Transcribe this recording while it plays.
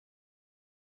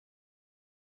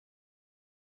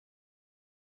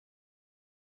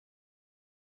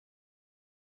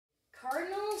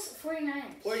Cardinals,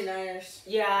 49ers. 49ers.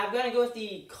 Yeah, I'm gonna go with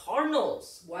the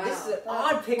Cardinals. Wow. This is an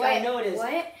odd pick, I know it is.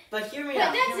 What? But hear me But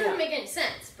out. that hear me doesn't out. make any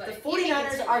sense. But The you can 49ers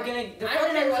continue. are gonna the I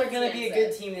don't care 49ers what are gonna the be a man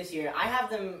good says. team this year. I have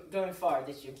them going far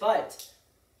this year, but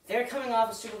they're coming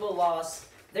off a Super Bowl loss.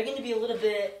 They're going to be a little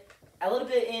bit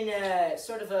in a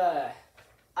sort of a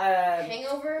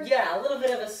Hangover? yeah, a little bit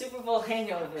of a Super Bowl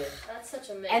hangover. That's such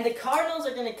a myth. And the Cardinals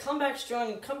are going to come back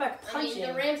strong and come back punching. I mean,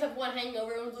 the Rams have one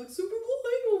hangover. Everyone's like, Super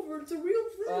Bowl hangover. It's a real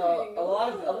thing. A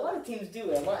lot of teams do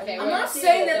it. Okay, I'm not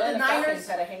saying that the Niners Falcons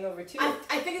had a hangover too.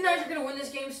 I think the Niners are going to win this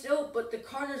game still, but the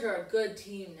Cardinals are a good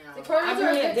team now. The Cardinals I are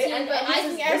a mean, good team, but I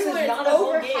think this is everyone is not a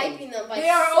home overhyping them by They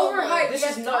are so overhyped. much. This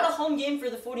Yes, is not but- a home game for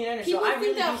the 49ers. People so I think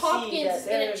really that do see Hopkins that is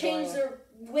going they're to change going- their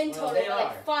win total they by are.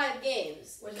 like 5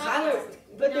 games. Kyler,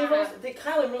 but they've also,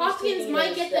 Kyler Murray's Hopkins taking might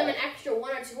those get them an steps. extra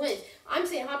 1 or 2 wins. I'm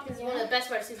saying Hopkins is one of the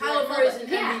best wide receivers. Kyler in the Murray is NFL. an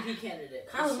Yeah. MVP candidate.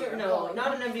 Kyler Murray, no,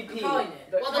 not an MVP. I'm calling it.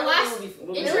 But Well, the Kyler last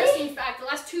will be interesting fact, the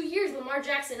last 2 years, Lamar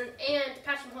Jackson and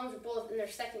Patrick Mahomes were both in their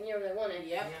second year when they won it.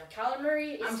 Yep. Kyler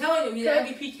Murray is I'm telling you, he's an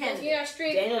MVP candidate. yeah,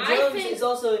 straight. Daniel I Jones think, is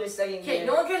also in his second Okay, year.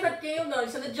 no one cares about Daniel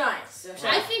Jones and the Giants. So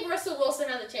I think Russell Wilson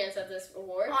has a chance at this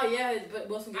award. oh yeah, but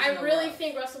Wilson gets I no really love.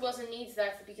 think Russell Wilson needs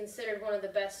that to be considered one of the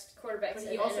best quarterbacks But in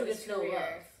he the also end of his gets no career. love.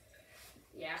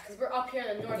 Yeah, because we're up here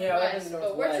in the Yeah, we're in Northwest, the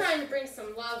but we're Northwest. trying to bring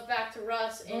some love back to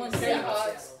Russ No and one the cares about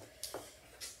Seahawks. Seattle.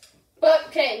 But,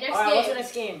 okay, next All right, what's the game.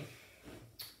 next game?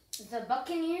 The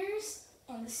Buccaneers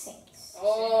and the Saints.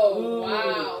 Oh, Ooh.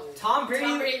 wow. Tom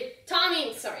Brady. Tom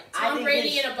think Brady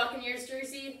his- in a Buccaneers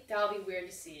jersey, that'll be weird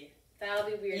to see. That'll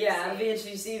be weird Yeah, to it'll see. be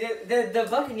interesting to see. The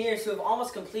Buccaneers, who have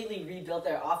almost completely rebuilt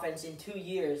their offense in 2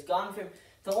 years, gone from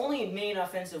the only main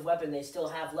offensive weapon they still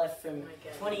have left from Oh my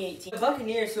goodness. 2018. The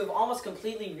Buccaneers, who have almost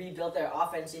completely rebuilt their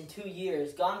offense in 2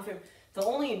 years, gone from the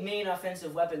only main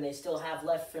offensive weapon they still have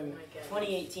left from Oh my goodness.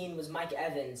 2018 was Mike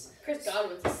Evans. Chris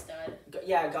Godwin's a stud.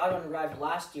 Yeah, Godwin arrived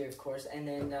last year, of course, and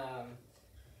then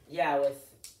with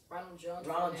Ronald Jones.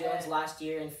 Ronald Fournette. Jones last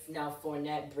year, and now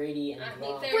Fournette, Brady, and I think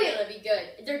Gronk. they're going to be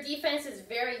good. Their defense is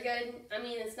very good. I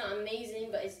mean, it's not amazing,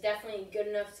 but it's definitely good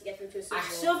enough to get them to a Super I Bowl.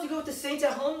 still have to go with the Saints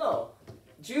at home though.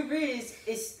 Drew Brees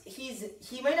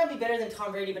he might not be better than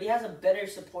Tom Brady, but he has a better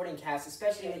supporting cast,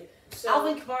 especially with So,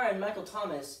 Alvin Kamara and Michael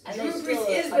Thomas. And Drew they're Brees still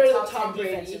is a better than top Tom 10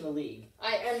 defense Brady. in the league.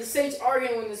 and the Saints are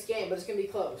going to win this game, but it's going to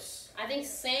be close. I think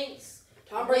Saints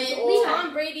Tom Brady's win. old.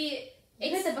 Tom Brady.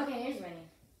 You got the Buccaneers winning.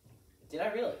 Did I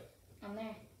really? I'm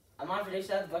there. I'm on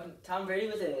prediction that Tom Brady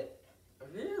with it.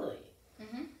 Really?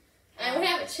 Mm-hmm. And we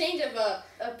have a change of a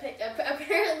pick.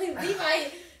 Apparently, Levi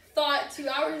thought 2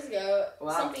 hours ago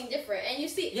Wow. something different. And you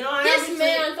see, You know, I this obviously-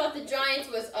 man thought the Giants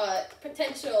was a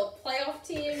potential playoff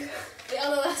team. We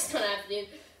all know that's not happening.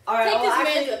 All right. Take well,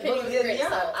 this man's actually, opinion with a grain of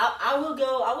salt. I will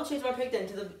go. I will change my pick then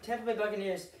to the Tampa Bay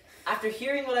Buccaneers after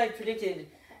hearing what I predicted.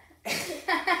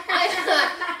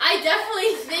 I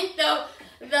definitely think though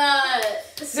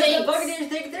the Saints. The Buccaneers,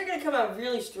 they're going to come out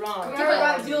really strong. Remember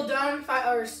got deal done,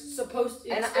 or supposed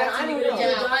to. And it's I to be don't good know. deal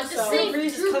Yeah, done, but the so- Saints- Drew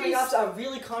Brees Drew is coming Brees- off a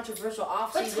really controversial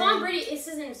offseason. But Tom Brady, this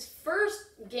isn't his first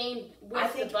game I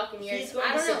with think the Buccaneers. he's going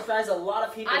I to don't know. surprise a lot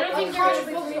of people. I don't with think his they're game. gonna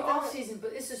Football in the off season,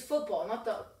 but this is football, not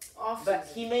the off But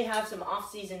season. he may have some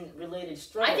off-season related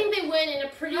struggle. I think they win in a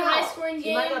pretty How? high-scoring He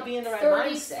game. might not be in the right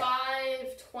mindset.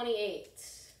 35-28.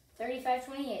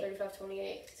 35-28.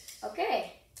 35-28.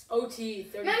 Okay. OT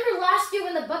 30. Remember last year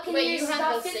when the Buccaneers you have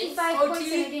got the Saints? 55 points in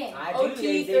a OT? game? I do. OT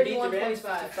They beat the Rams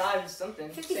 31-25. 55 something.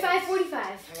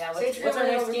 55-45. Yeah, Saints what's our are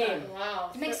next going game?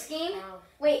 Wow. Next game? Wow.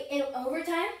 Wait, in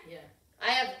overtime? I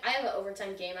have an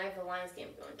overtime game. I have the Lions game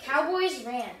going. Cowboys,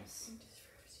 Rams.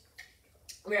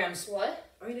 Rams. What?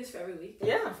 Are we this for every week?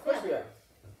 Yeah, of course we are.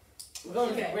 We're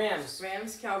going Okay. with Rams.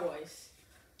 Rams, Cowboys.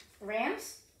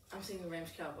 Rams? I'm saying Rams,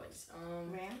 Cowboys.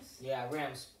 Rams? Yeah,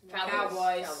 Rams.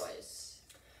 Cowboys.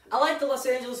 I like the Los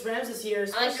Angeles Rams this year. I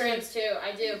like Especially Rams too.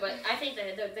 I do, but I think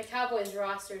the Cowboys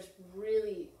roster is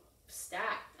really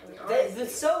stacked. I mean, honestly.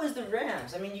 so is the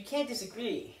Rams. I mean, you can't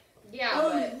disagree. Yeah,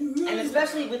 but And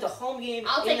especially with the home game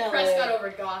I'll in take LA. Prescott over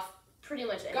Goff pretty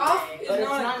much any Goff day. is But it's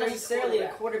not a not great necessarily a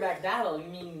quarterback. quarterback battle. I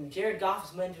mean, Jared Goff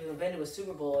has been to a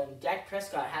Super Bowl, and Dak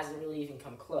Prescott hasn't really even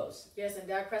come close. Yes, and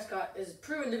Dak Prescott is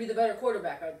proven to be the better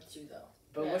quarterback out of the two, though.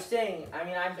 But Yeah. we're saying, I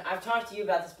mean, I've talked to you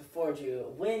about this before, Drew.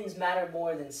 Wins matter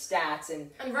more than stats, and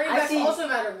And running I backs see- also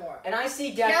matter more. I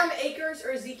see Dak. Cam Akers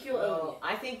or Ezekiel Well, Elliott?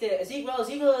 I think that Ezekiel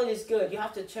Elliott is good. You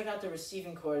have to check out the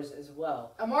receiving cores as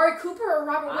well. Amari Cooper or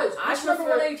Robert Woods? I Which number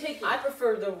prefer- one are you taking? I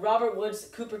prefer the Robert Woods,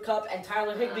 Cooper Kupp, and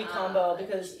Tyler Higbee combo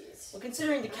because, jeez. well,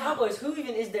 considering the Cowboys, who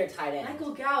even is their tight end?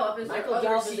 Michael Gallup is Michael their other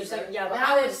Gallup is their receiver. second- yeah, but now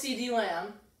I they would- have C.D.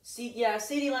 Lamb.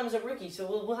 CeeDee Lamb was a rookie, so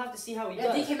we'll have to see how he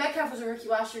Yeah, does. DK Metcalf was a rookie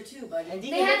last year too, buddy. And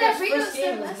DK They had that Metcalf's Ringo first game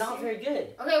stuff was last not year. very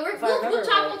good. Okay, If I we'll remember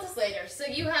talk right. about this later. So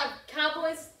you have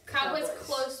Cowboys Cowboys.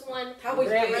 close one. Cowboys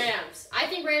Rams. Rams. I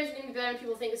think Rams are going to be better than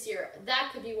people think this year.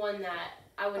 That could be one that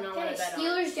I would not want Okay, to bet on.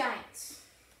 Steelers, Giants.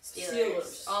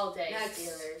 Steelers. All day. Next.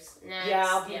 Steelers. Next. Yeah,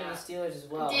 I'll be in the Steelers as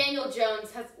well. Daniel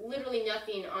Jones has literally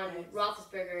nothing on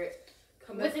Roethlisberger.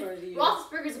 Come With back for the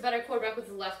Roethlisberger's a better quarterback with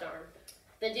his left arm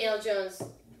than Daniel Jones.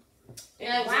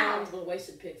 And Wow. Jones was a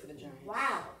wasted pick for the Giants.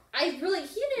 Wow. He didn't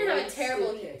have a Wasted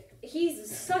terrible. pick.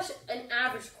 He's such an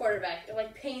average quarterback. It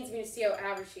like pains me to see how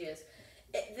average he is.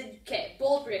 Okay,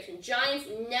 bold prediction: Giants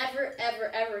never, ever,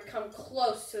 ever come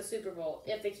close to the Super Bowl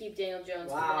if they keep Daniel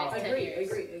Jones for the Wow. next 10 Agree.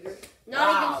 years. Agree. Not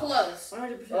Wow. even close.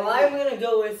 100%. Well, I'm gonna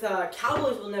go with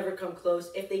Cowboys will never come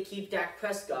close if they keep Dak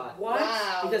Prescott. What?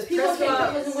 Wow. Because People think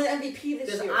Prescott- he doesn't win MVP this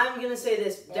Because year. I'm gonna say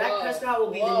this: Dak Whoa. Prescott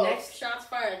will be Whoa. the next. Shots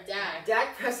fired at Dak.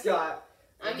 Dak Prescott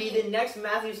will I be mean- the next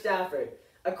Matthew Stafford,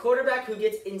 a quarterback who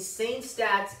gets insane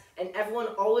stats, and everyone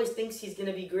always thinks he's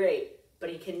gonna be great, but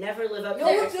he can never live up to No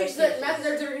their one thinks that expectations. Matthew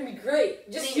Stafford's going to be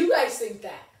great. Just I mean- you guys think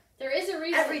that. There is a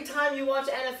reason. Every time you watch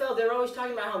NFL, they're always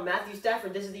talking about how Matthew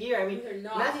Stafford, this is the year. I mean, They're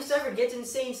not. Matthew Stafford gets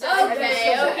insane stats.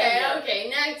 Okay.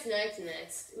 Next.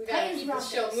 We gotta Titans, keep the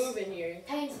show Broncos. moving here.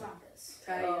 Titans, Broncos.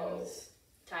 Titans.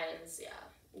 Titans, yeah.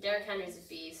 Derrick Henry's a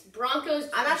beast. Broncos.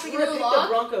 I'm actually Drew going to pick Lock.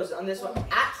 the Broncos on this one.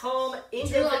 At home, in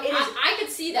Drew Denver. Lock. It is I could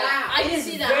see that. Wow. I It can is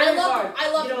see that. very hard. I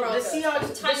love You the know, Broncos. The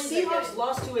Seahawks Titans are good.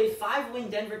 lost to a 5-win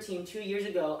Denver team 2 years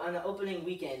ago on the opening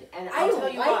weekend, and I I'll don't tell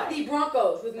you like why. the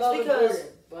Broncos with It's Melvin because- Gordon.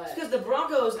 But It's because the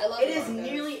Broncos, I love it the is Broncos.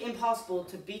 nearly impossible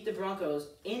to beat the Broncos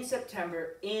in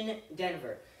September in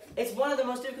Denver. It's one of the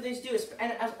most difficult things to do.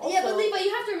 And as also, Yeah, but Lee, but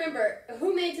you have to remember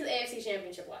who made it to the AFC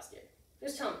Championship last year.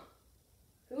 Just tell me.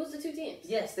 Who was the two teams?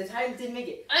 yes, the Titans did make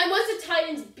it. And was the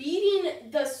Titans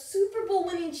beating the Super Bowl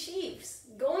winning Chiefs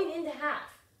going into half?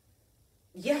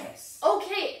 Yes.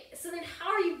 Okay, so then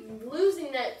how are you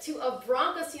losing that to a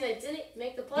Broncos team that didn't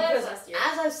make the playoffs Because, last year?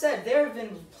 as I've said, there have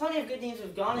been plenty of good teams who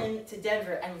have gone into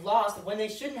Denver and lost when they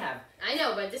shouldn't have. I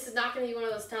know, but this is not going to be one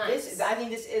of those times. I think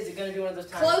this is going to be one of those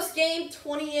times. Close game,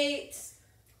 28.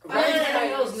 Ryan Yeah.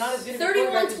 Tannehill's not as good of a 31-28.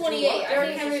 quarterback as Drew Lock. I Derrick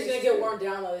think Henry's this going is to get true. worn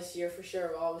down though this year for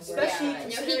sure. Especially Yeah, no,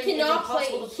 considering he it's cannot play.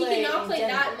 impossible to He play cannot in play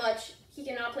Denver. that much. He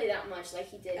cannot play that much like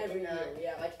he did every in the. year.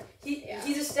 Yeah, like Yeah.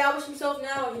 he's established himself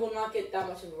now, and he will not get that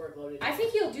much of a workload. I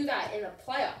think he'll do that in the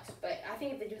playoffs, but I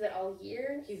think if they do that all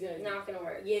year, he's going to not gonna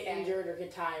work. get injured or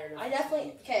get tired. I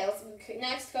definitely. Okay, let's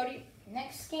next, Cody.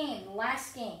 Next game,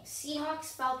 last game.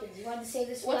 Seahawks, Falcons. You wanted to say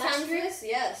this for What last time is year? this?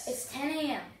 Yes. It's 10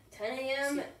 a.m. 10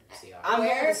 a.m. I'm going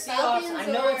Where? with the Seahawks. Falcons I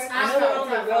know it's. or- I know they're on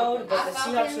the Falcons. road, but the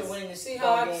Falcons. Seahawks are winning this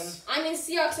ball game. Seahawks. I mean,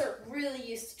 Seahawks are really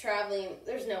used to traveling.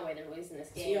 There's no way they're losing this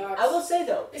game. Seahawks. I will say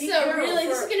though, This Pete is a Carroll really.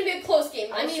 This for- is going to be a close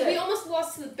game. I I'll mean, say. we almost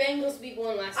lost to the Bengals week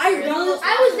 1 last I year. really-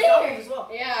 I was there. As well.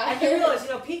 Yeah. And you realize,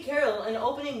 Pete Carroll in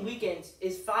opening weekends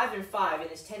is 5-5 in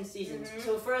his 10 seasons. Mhm.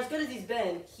 So for as good as he's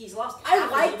been, he's lost. I half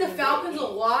his like the opening Falcons a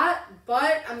games. lot,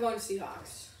 but I'm going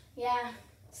Seahawks. Yeah.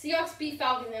 Seahawks beat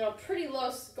Falcons in a pretty low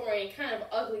scoring, kind of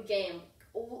ugly game.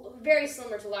 Very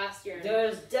similar to last year.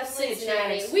 There's definitely a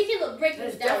Cincinnati. chance. We can break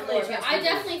this There's down definitely more, a but chance I we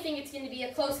definitely think it's going to be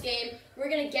a close game. We're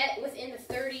going to get within the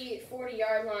 30,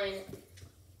 40-yard line.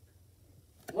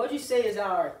 What'd you say is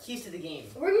our keys to the game?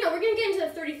 We're going to get into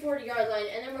the 30, 40-yard line,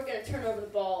 and then we're going to turn over the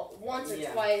ball once or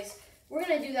Yeah. twice. We're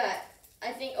going to do that,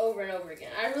 I think, over and over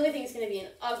again. I really think it's going to be an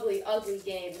ugly, ugly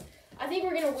game. I think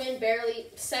we're going to win barely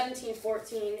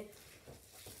 17-14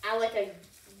 at like a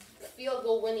field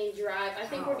goal winning drive. I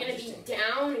think Oh, we're going to be interesting.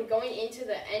 down and going into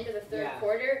the end of the third Yeah.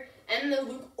 quarter. And then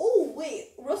Luke, oh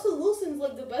wait, Russell Wilson's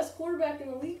like the best quarterback in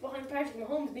the league behind Patrick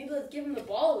Mahomes. Maybe let's give him the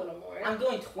ball a little more. I'm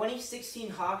going 2016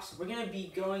 Hawks. We're gonna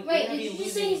be going. Wait, we're gonna did be you just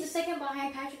losing. say he's the second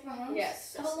behind Patrick Mahomes?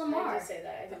 Yes. How about I Lamar? did say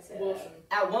that. I did say Wilson.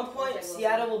 At one point, Wilson.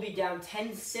 Seattle will be down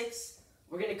 10-6.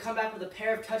 We're gonna come back with a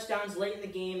pair of touchdowns late in the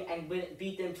game and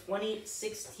beat them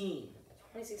 2016.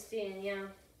 that. 2016,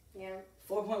 yeah.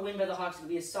 4-point win by the Hawks. It'll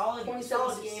be a solid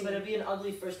 27-16. game, but it'll be an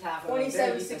ugly first half. and a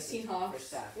very 27-16 defensive Hawks.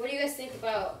 First half. What do you guys think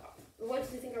about? What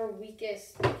do you think our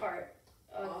weakest part?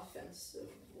 Offensive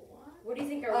line. What do you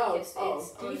think our weakest is on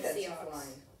the defensive Seahawks? line.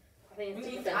 I think it's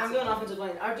I'm defensive. going offensive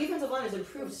line. Our defensive line has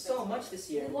improved so much this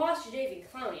We year. lost Jadavian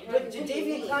Clowney. But What do you Jadavian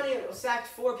mean? Clowney sacked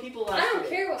 4 people last I don't year.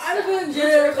 care what I'm stats. going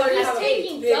Jared Clowney. He's have a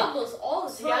taking big- doubles all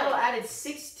the Seattle time. added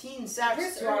 16 sacks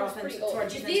Chris to our Irvin's offense, pretty to old. our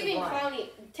defensive Jadavian line. Clowney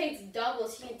takes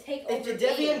doubles. He can take If over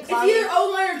Jadeveon games. It's Clowney- either O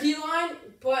line or D line,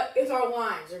 but it's our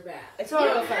lines are bad. It's You our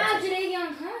don't have offense.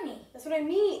 Jadeveon Clowney. That's what I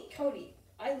mean, Cody.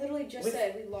 I literally just With-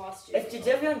 said we lost If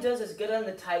Jadavion. Jadeveon does as good on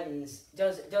the Titans,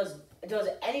 does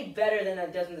any better than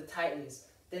it does on the Titans,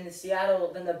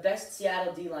 than the best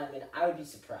Seattle D lineman, I would be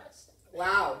surprised.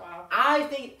 Wow. Wow. I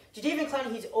think Jadeveon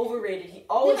Clowney, he's overrated. He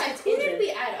always Yeah, gets who did injured.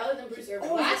 we add other than Bruce Irvin?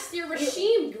 Oh, Last year,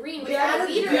 Rasheem Green was we our added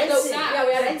leader in Benson. sacks. Yeah,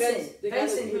 we added Benson,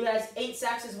 Benson. who has 8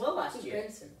 sacks as well last year.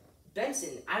 Benson.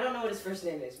 Benson, I don't know what his first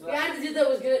name is. We But had the dude that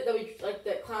was good, that we like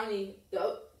that Clowney.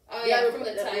 Oh Yeah, yeah, from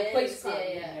the that replaced Titans.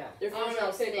 Clowney. Yeah. Their I don't first know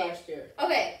round his pick name. last year.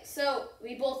 Okay, so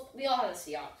we all have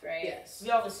the Seahawks, right? Yes. we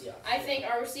obviously are. I think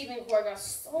our receiving core got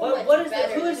so What, much what is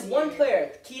better. who is this one year.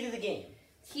 player key to the game?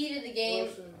 Key to the game?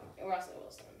 Wilson. Russell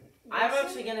Wilson. I'm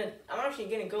actually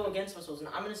gonna go against Russell Wilson.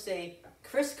 I'm gonna say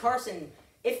Chris Carson.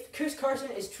 If Chris Carson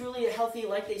is truly healthy,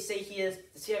 like they say he is,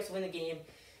 the Seahawks will win the game.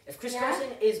 If Chris Yeah. Carson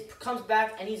comes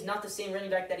back and he's not the same running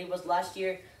back that he was last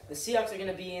year, the Seahawks are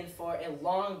gonna be in for a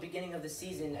long beginning of the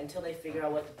season until they figure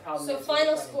out what the problem So is. with the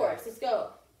final running scores. back. Let's go.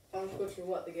 Final score for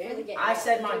what? The For the game? game. I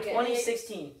said mine. Okay.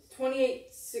 2016.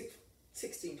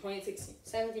 28-16. 28-16.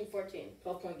 17-14.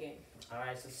 12-point game. All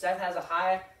right. So Seth has a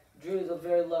high. Drew is a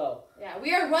very low. Yeah,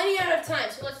 we are running out of time,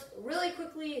 so let's really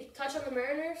quickly touch on the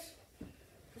Mariners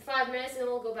for 5 minutes, and then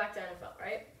we'll go back to NFL,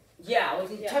 right? Yeah, we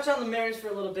can Yeah. touch on the Mariners for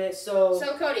a little bit. So,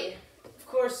 So Cody, of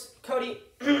course, Cody,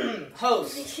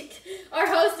 host. our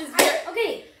host is here.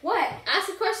 Okay, what? Ask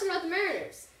a question about the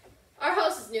Mariners. Our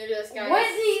host is new to us, guys. What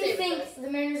do you Stay with think us. the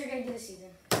Mariners are going to do this season?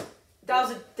 That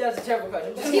was a terrible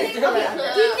question. Do you think, Throw that okay, out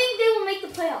there. do you think they will make the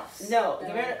playoffs? No, the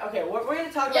Mariners. Okay, we're going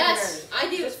to talk about Yes, the I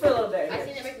Mariners do. just for a little bit. I Here.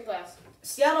 think they're making the playoffs.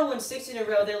 Seattle won 6 in a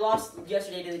row. They lost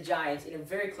yesterday to the Giants in a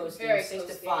very close Very game,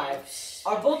 close 6-5.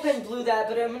 Our bullpen blew that,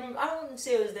 but I wouldn't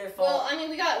say it was their fault. Well, I mean,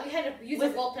 we had to use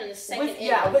With- the bullpen in the second with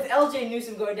inning. with LJ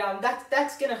Newsom going down,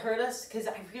 that's gonna hurt us because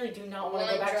I really do not want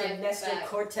to Line go back to drive Nestor back.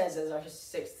 Cortez as our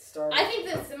 6th starter. I think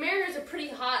that the Mariners are pretty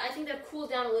hot. I think they've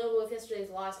cooled down a little bit with yesterday's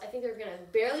loss. I think they're going to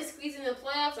barely squeeze into the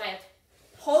playoffs. I have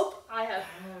hope. I have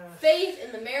faith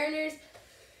in the Mariners.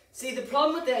 See, the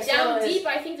problem with the Down is deep,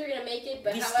 I think they're going to make it,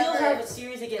 but we however, still have a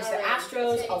series against the Alright,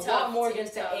 Astros, it's a gonna be lot tough, more it's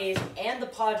against the gonna be A's and the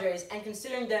Padres, and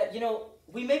considering that,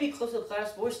 we may be close to the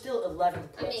playoffs, but we're still 11th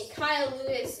I mean, place. Kyle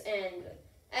Lewis and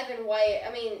Evan White,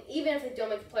 I mean, even if they don't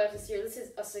make the playoffs this year, this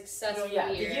is a successful Yeah,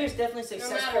 year. the year's definitely No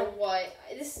successful. matter what,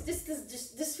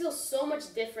 this feels so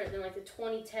much different than like the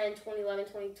 2010, 2011,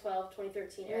 2012,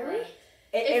 2013 era. Really?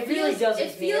 It really feels- doesn't.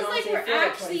 it feels like we're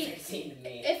actually- 2013 to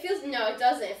me. It feels no, it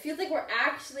doesn't. It feels like we're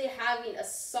actually having a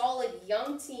solid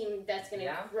young team that's going to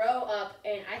Yeah. grow up,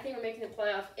 and I think we're making the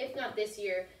playoffs. If not this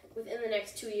year, within the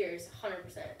next 2 years,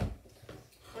 100%.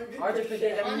 Hard to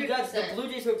predict. I mean, you got the 100%. Blue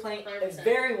Jays who are playing 100%.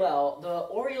 very well. The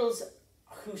Orioles,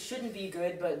 who shouldn't be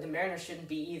good, but the Mariners shouldn't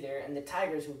be either, and the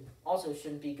Tigers, who also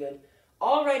shouldn't be good,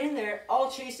 all right in there,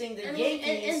 all chasing the I mean,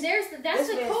 Yankees. and that's this the man's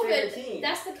favorite COVID. team.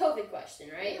 That's the COVID question,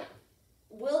 right? Yeah.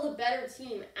 Will the better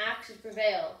team actually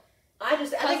prevail? I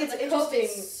think it's because of the interesting.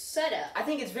 COVID setup. I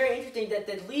think it's very interesting that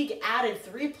the league added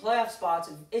 3 playoff spots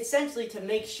essentially to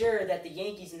make sure that the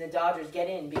Yankees and the Dodgers get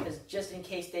in, because just in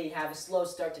case they have a slow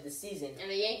start to the season. And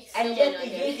the Yankees And still yet might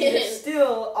the not get Yankees are in.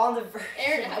 still on the verge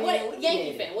Aaron, of being what eliminated.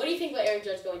 Yankee fan? What do you think about Aaron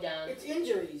Judge going down? It's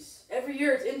injuries. Every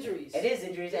year it's injuries. It is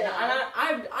injuries, and Yeah.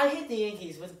 I hate the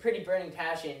Yankees with a pretty burning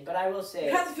passion, but I will say,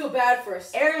 You have to feel bad for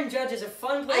us. Aaron Judge is a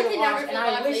fun I player to can watch, never and feel I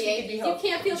bad for wish the he could be Yankees. You healthy.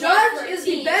 can't feel bad for Judge a is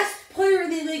the team. best player in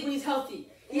the league when he's healthy.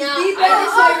 He's No, the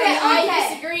best player in the league. I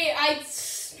disagree. I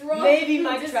strongly Maybe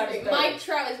Mike Trout is disagree. better. Mike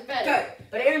Trout is better. Okay,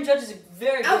 But Aaron Judge is a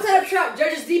very good outside of Trout,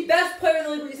 Judge is the best player in the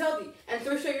league when he's healthy. And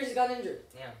 3 straight years he's gotten injured.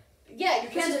 Yeah, You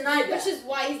can't deny that. Which is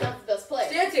why he's not the best player.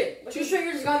 Stanton, 2 straight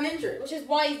years he's gotten injured. Which is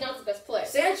why he's not the best player.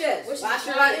 Sanchez, Which is last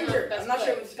year why got he's not the injured. best I'm not player.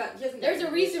 sure if he's got. He hasn't There's a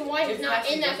gotten reason why he's not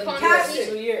in that Caston.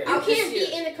 conversation. year. You Out this can't year.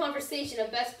 be in the conversation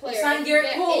of best player signed if you Garrett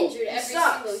get Cole. injured He every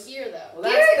sucks. single year, though. Well,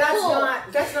 Garrett that's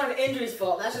Cole. that's not an injury's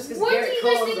fault. That's just because What do Garrett you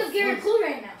Cole guys is think a of Garrett fluke. Cole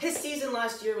right now? His season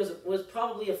last year was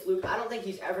probably a fluke. I don't think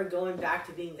he's ever going back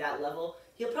to being that level.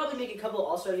 He'll probably make a couple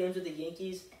All-Star games with the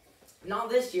Yankees.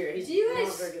 Not this year. He's Do you not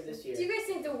guys- very good this year. Do you guys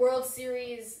think the World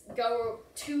Series go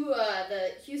to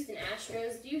the Houston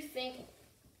Astros? Do you think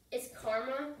it's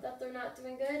karma that they're not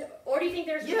doing good? Or do you think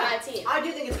there's a Yeah, bad team? I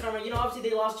do think it's karma. Obviously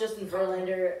they lost Justin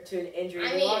Verlander to an injury. I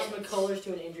They mean- lost McCullers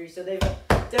to an injury. So their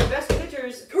best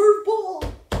pitchers,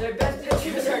 Curveball. their best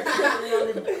pitchers are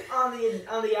currently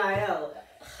on the IL.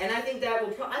 And I think that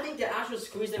I think the Astros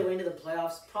squeeze their way into the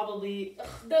playoffs probably. Ugh,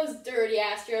 those dirty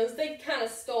Astros, they kind of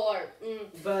stole our...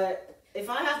 But if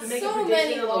I have to make So a prediction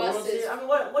many on the World losses. Series, I mean,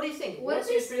 what do you think? What World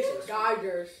did they Series predictions?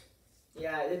 Dodgers.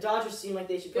 Yeah, the Dodgers seem like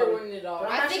they should They're probably. winning it all. But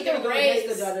I'm I actually think the gonna go against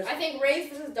Rays. the Dodgers. I think Rays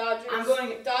versus Dodgers. I'm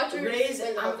going Dodgers Rays.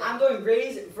 win the whole thing. I'm going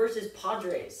Rays versus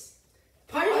Padres.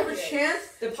 Padres have a Padres. chance.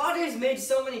 The Padres made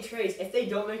so many trades. If they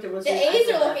don't make the World The Series, I A's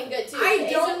feel are bad. looking good too. I The A's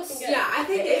are don't. looking good. Yeah, I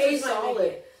think The the A's A's are might make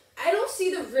solid. it. I don't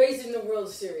see the Rays in the World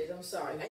Series. I'm sorry.